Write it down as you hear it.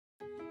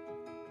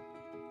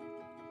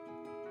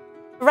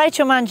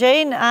Rachel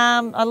Mungean,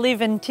 I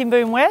live in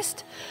Timboon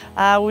West.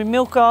 We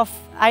milk off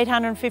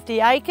 850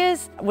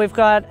 acres. We've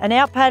got an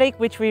out paddock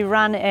which we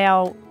run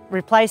our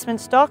replacement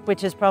stock,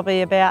 which is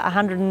probably about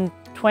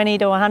 120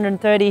 to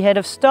 130 head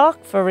of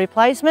stock for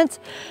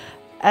replacements.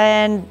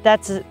 And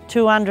that's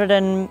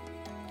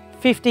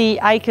 250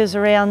 acres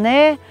around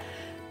there.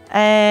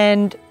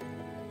 And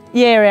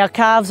yeah, our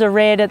calves are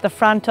reared at the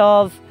front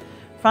of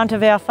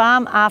our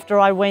farm after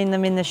I wean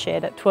them in the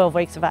shed at 12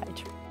 weeks of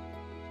age.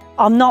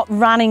 I'm not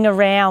running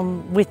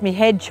around with my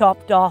head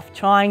chopped off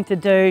trying to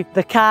do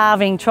the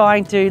calving,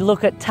 trying to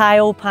look at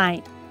tail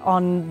paint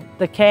on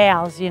the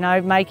cows, you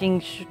know,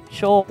 making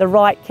sure the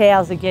right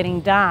cows are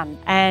getting done.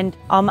 And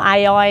I'm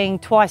AIing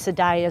twice a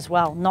day as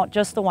well, not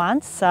just the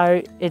once,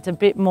 so it's a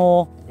bit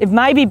more, it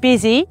may be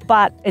busy,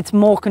 but it's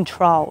more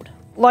controlled.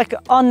 Like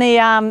on the,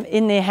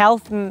 in the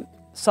health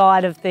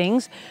side of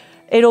things,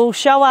 it'll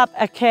show up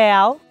a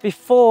cow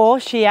before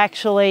she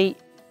actually,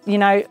 you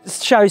know,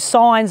 shows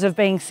signs of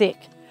being sick,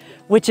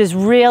 which is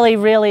really,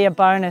 really a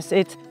bonus.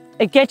 It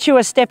gets you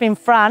a step in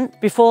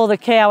front before the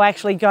cow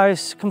actually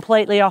goes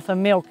completely off of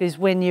milk, is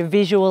when you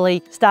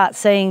visually start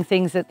seeing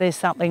things that there's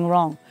something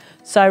wrong.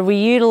 So we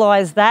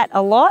utilise that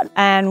a lot,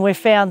 and we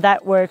found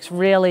that works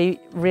really,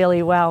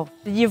 really well.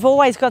 You've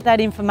always got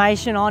that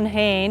information on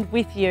hand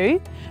with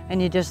you,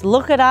 and you just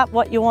look it up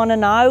what you want to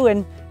know,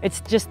 and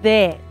it's just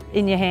there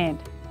in your hand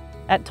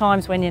at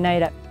times when you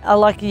need it.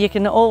 Like, you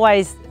can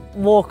always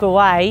walk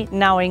away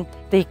knowing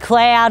the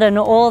cloud and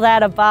all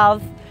that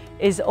above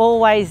is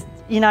always,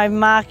 you know,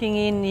 marking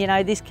in, you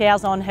know, this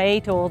cow's on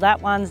heat, or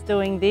that one's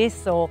doing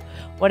this, or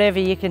whatever.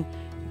 You can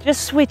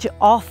just switch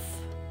off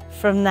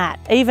from that.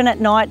 Even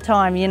at night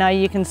time, you know,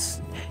 you can,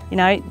 you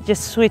know,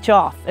 just switch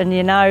off, and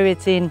you know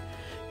it's in,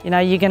 you know,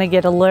 you're going to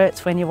get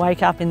alerts when you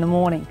wake up in the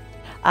morning.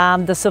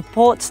 The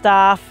support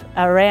staff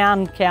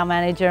around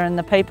CowManager and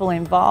the people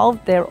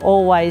involved, they're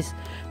always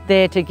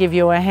there to give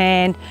you a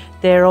hand.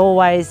 They're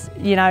always,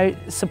 you know,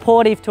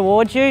 supportive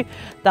towards you.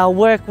 They'll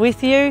work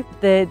with you.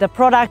 The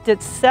product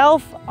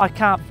itself, I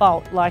can't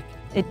fault. Like,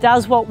 it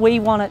does what we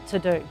want it to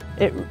do.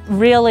 It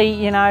really,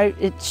 you know,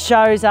 it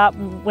shows up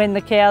when the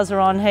cows are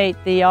on heat,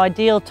 the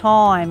ideal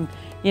time,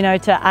 you know,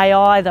 to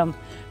AI them,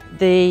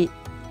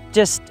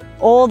 just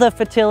all the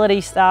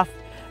fertility stuff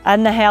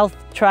and the health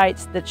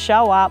traits that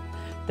show up,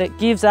 that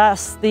gives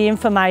us the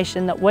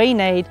information that we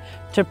need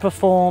to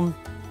perform,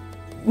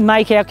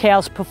 make our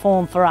cows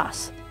perform for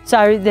us.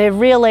 So they're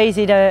real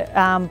easy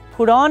to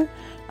put on.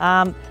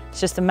 It's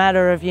just a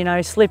matter of, you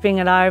know, slipping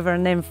it over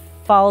and then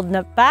folding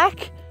it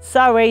back.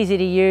 So easy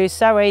to use,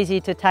 so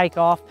easy to take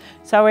off,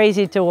 so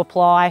easy to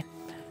apply.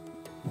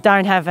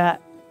 Don't have an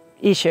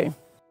issue.